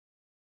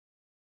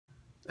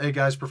Hey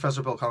guys,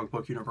 Professor Bill, Comic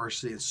Book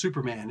University, and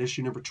Superman,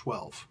 issue number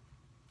 12.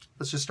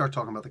 Let's just start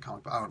talking about the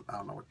comic book. I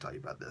don't know what to tell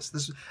you about this.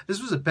 This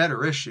was a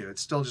better issue. It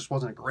still just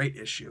wasn't a great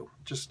issue.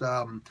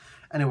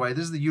 Anyway,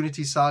 this is the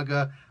Unity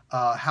Saga,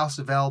 House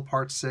of L,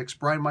 Part 6.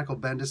 Brian Michael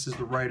Bendis is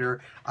the writer.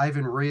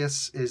 Ivan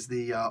Reis is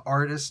the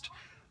artist.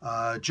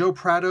 Joe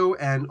Prado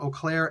and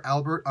Auclair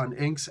Albert on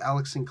inks.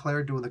 Alex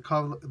Sinclair doing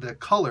the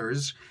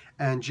colors.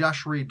 And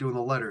Josh Reed doing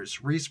the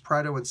letters. Reese,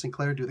 Prado, and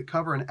Sinclair do the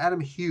cover, and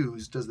Adam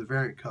Hughes does the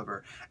variant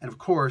cover. And of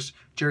course,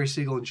 Jerry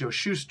Siegel and Joe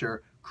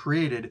Shuster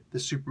created the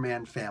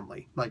Superman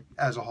family, like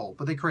as a whole,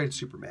 but they created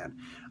Superman.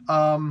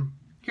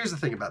 Here's the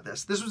thing about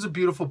this. This was a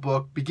beautiful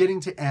book,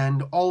 beginning to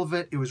end, all of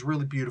it. It was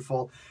really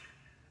beautiful,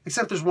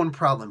 except there's one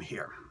problem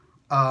here.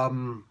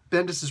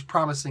 Bendis is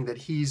promising that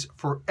he's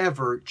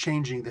forever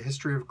changing the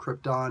history of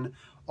Krypton,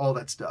 all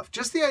that stuff.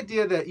 Just the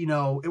idea that, you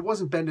know, it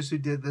wasn't Bendis who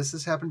did this.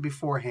 This happened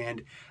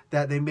beforehand,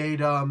 that they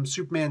made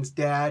Superman's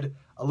dad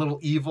a little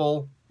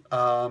evil. He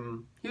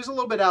was a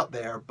little bit out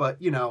there, but,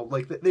 you know,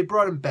 like they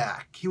brought him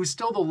back. He was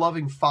still the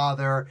loving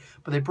father,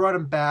 but they brought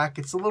him back.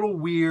 It's a little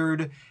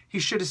weird. He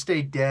should have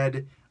stayed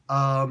dead.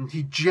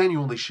 He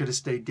genuinely should have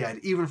stayed dead,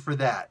 even for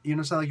that. You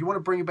know, so like you want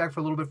to bring him back for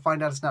a little bit,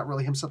 find out it's not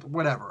really him, something,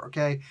 whatever,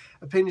 okay?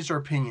 Opinions are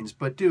opinions.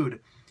 But, dude,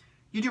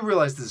 you do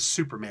realize this is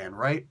Superman,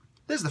 right?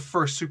 This is the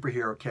first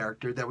superhero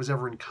character that was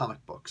ever in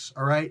comic books,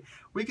 all right?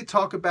 We could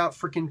talk about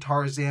freaking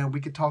Tarzan.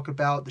 We could talk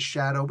about The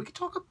Shadow. We could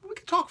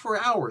talk for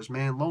hours,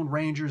 man. Lone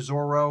Ranger,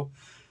 Zorro.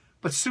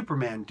 But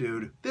Superman,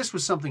 dude, this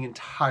was something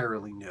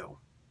entirely new,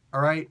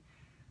 all right?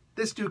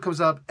 This dude comes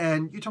up,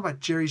 and you talk about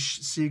Jerry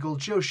Siegel,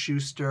 Joe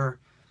Shuster,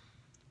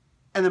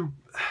 and then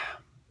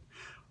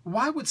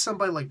why would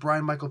somebody like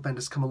Brian Michael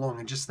Bendis come along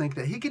and just think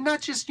that he could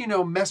not just, you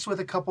know, mess with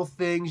a couple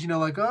things, you know,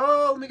 like,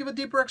 oh, let me give a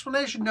deeper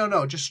explanation.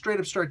 No, just straight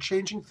up start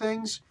changing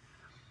things.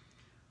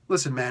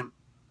 Listen, man,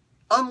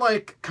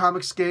 unlike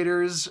comic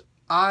skaters,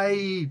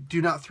 I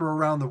do not throw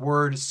around the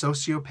word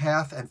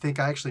sociopath and think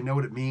I actually know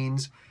what it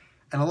means.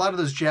 And a lot of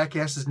those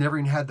jackasses never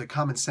even had the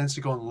common sense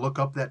to go and look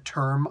up that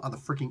term on the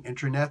freaking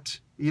internet.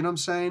 You know what I'm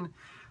saying?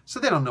 So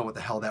they don't know what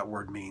the hell that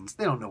word means.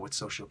 They don't know what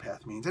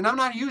sociopath means. And I'm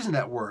not using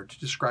that word to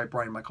describe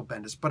Brian Michael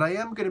Bendis, but I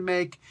am going to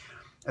make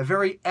a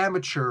very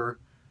amateur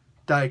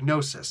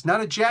diagnosis. Not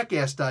a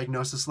jackass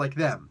diagnosis like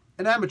them.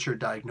 An amateur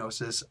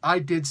diagnosis. I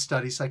did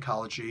study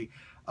psychology.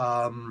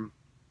 I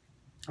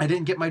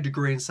didn't get my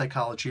degree in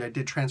psychology. I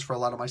did transfer a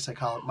lot of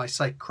my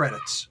psych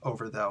credits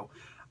over, though.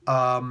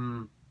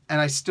 And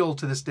I still,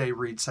 to this day,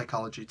 read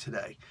Psychology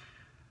Today.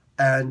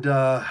 And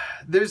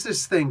there's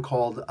this thing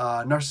called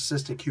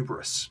narcissistic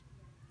hubris.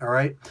 All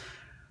right.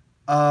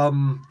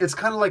 It's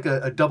kind of like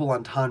a double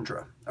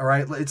entendre. All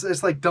right.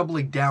 It's like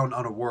doubling down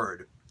on a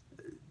word.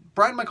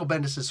 Brian Michael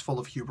Bendis is full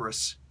of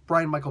hubris.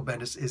 Brian Michael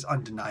Bendis is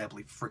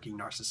undeniably freaking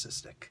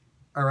narcissistic.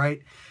 All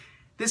right.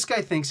 This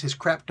guy thinks his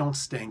crap don't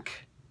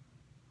stink.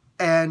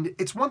 And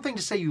it's one thing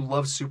to say you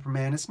love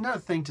Superman. It's another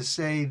thing to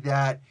say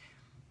that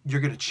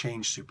you're going to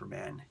change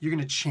Superman. You're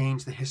going to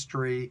change the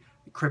history,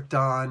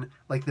 Krypton,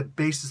 like the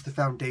basis, the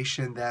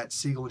foundation that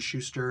Siegel and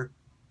Shuster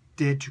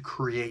did to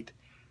create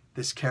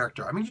this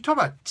character. I mean, you talk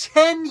about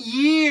 10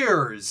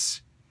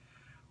 years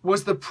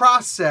was the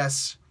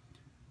process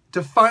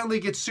to finally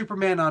get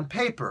Superman on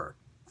paper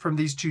from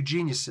these two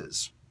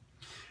geniuses.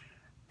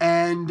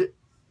 And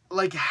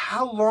like,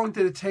 how long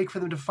did it take for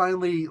them to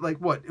finally, like,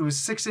 what? It was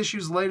 6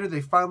 issues later, they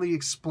finally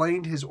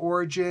explained his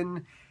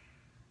origin.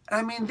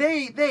 I mean,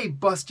 they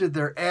busted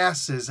their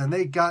asses and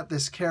they got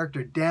this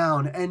character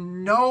down,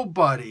 and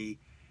nobody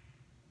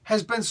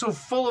has been so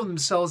full of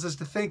themselves as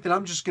to think that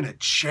I'm just going to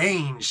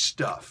change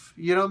stuff.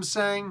 You know what I'm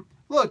saying?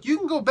 Look, you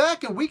can go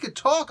back and we could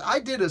talk. I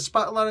did a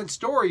spotlight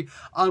story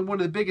on one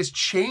of the biggest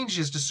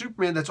changes to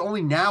Superman that's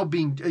only now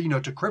being, you know,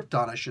 to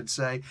Krypton, I should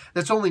say,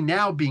 that's only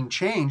now being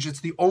changed.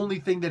 It's the only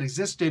thing that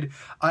existed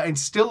and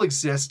still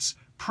exists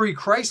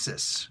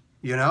pre-crisis,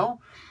 you know?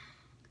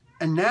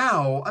 And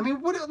now, I mean,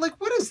 what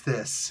is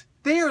this?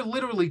 They are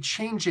literally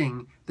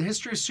changing the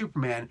history of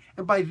Superman.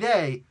 And by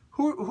they,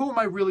 who am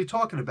I really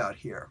talking about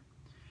here?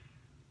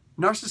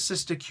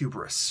 Narcissistic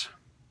hubris.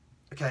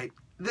 Okay,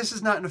 this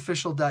is not an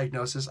official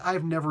diagnosis.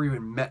 I've never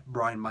even met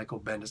Brian Michael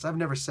Bendis. I've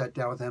never sat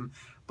down with him,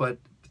 but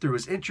through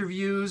his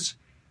interviews,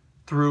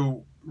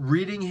 through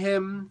reading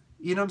him,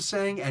 you know what I'm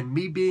saying, and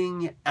me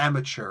being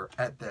amateur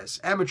at this,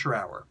 amateur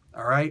hour,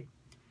 all right?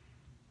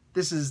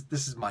 This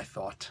is my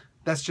thought.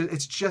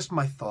 It's just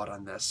my thought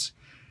on this.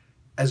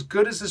 As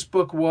good as this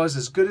book was,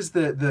 as good as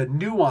the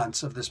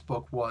nuance of this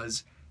book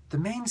was, the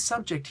main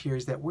subject here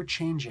is that we're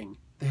changing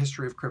the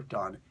history of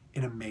Krypton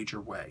in a major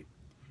way.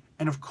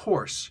 And of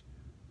course,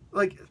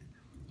 like,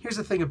 here's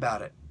the thing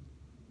about it.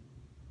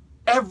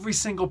 Every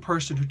single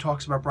person who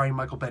talks about Brian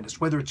Michael Bendis,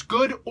 whether it's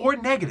good or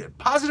negative,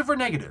 positive or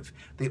negative,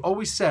 they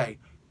always say,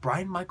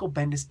 Brian Michael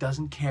Bendis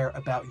doesn't care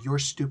about your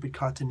stupid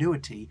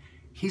continuity.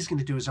 He's going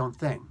to do his own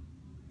thing.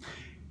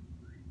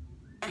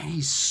 And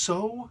he's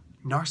so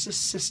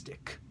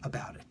narcissistic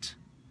about it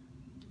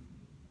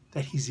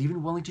that he's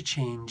even willing to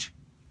change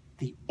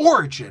the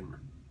origin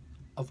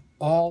of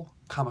all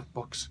comic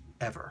books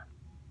ever.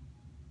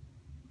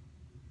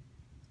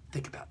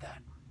 Think about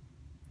that.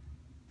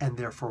 And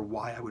therefore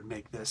why I would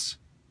make this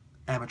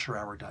amateur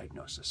hour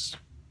diagnosis.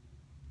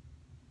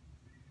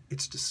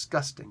 It's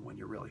disgusting when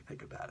you really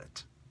think about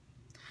it.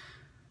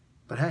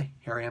 But hey,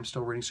 here I am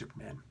still reading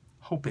Superman,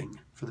 hoping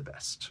for the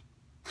best.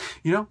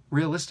 You know,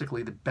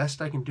 realistically, the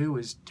best I can do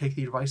is take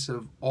the advice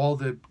of all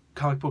the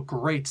comic book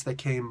greats that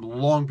came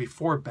long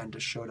before Bendis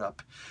showed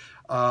up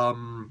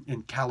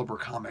in Caliber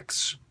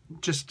Comics,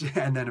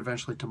 and then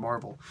eventually to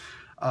Marvel,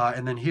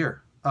 and then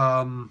here.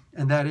 And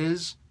that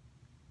is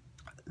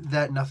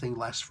that nothing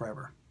lasts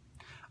forever.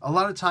 A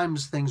lot of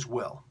times things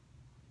will,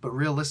 but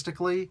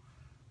realistically,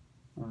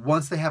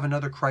 once they have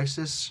another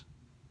crisis,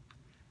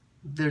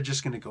 they're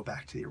just going to go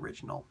back to the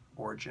original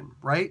origin,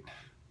 right?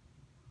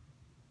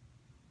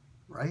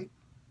 Right?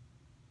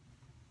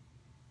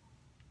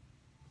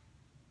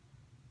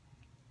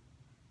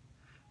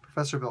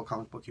 Professor Bill,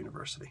 Comic Book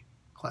University.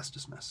 Class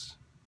dismissed.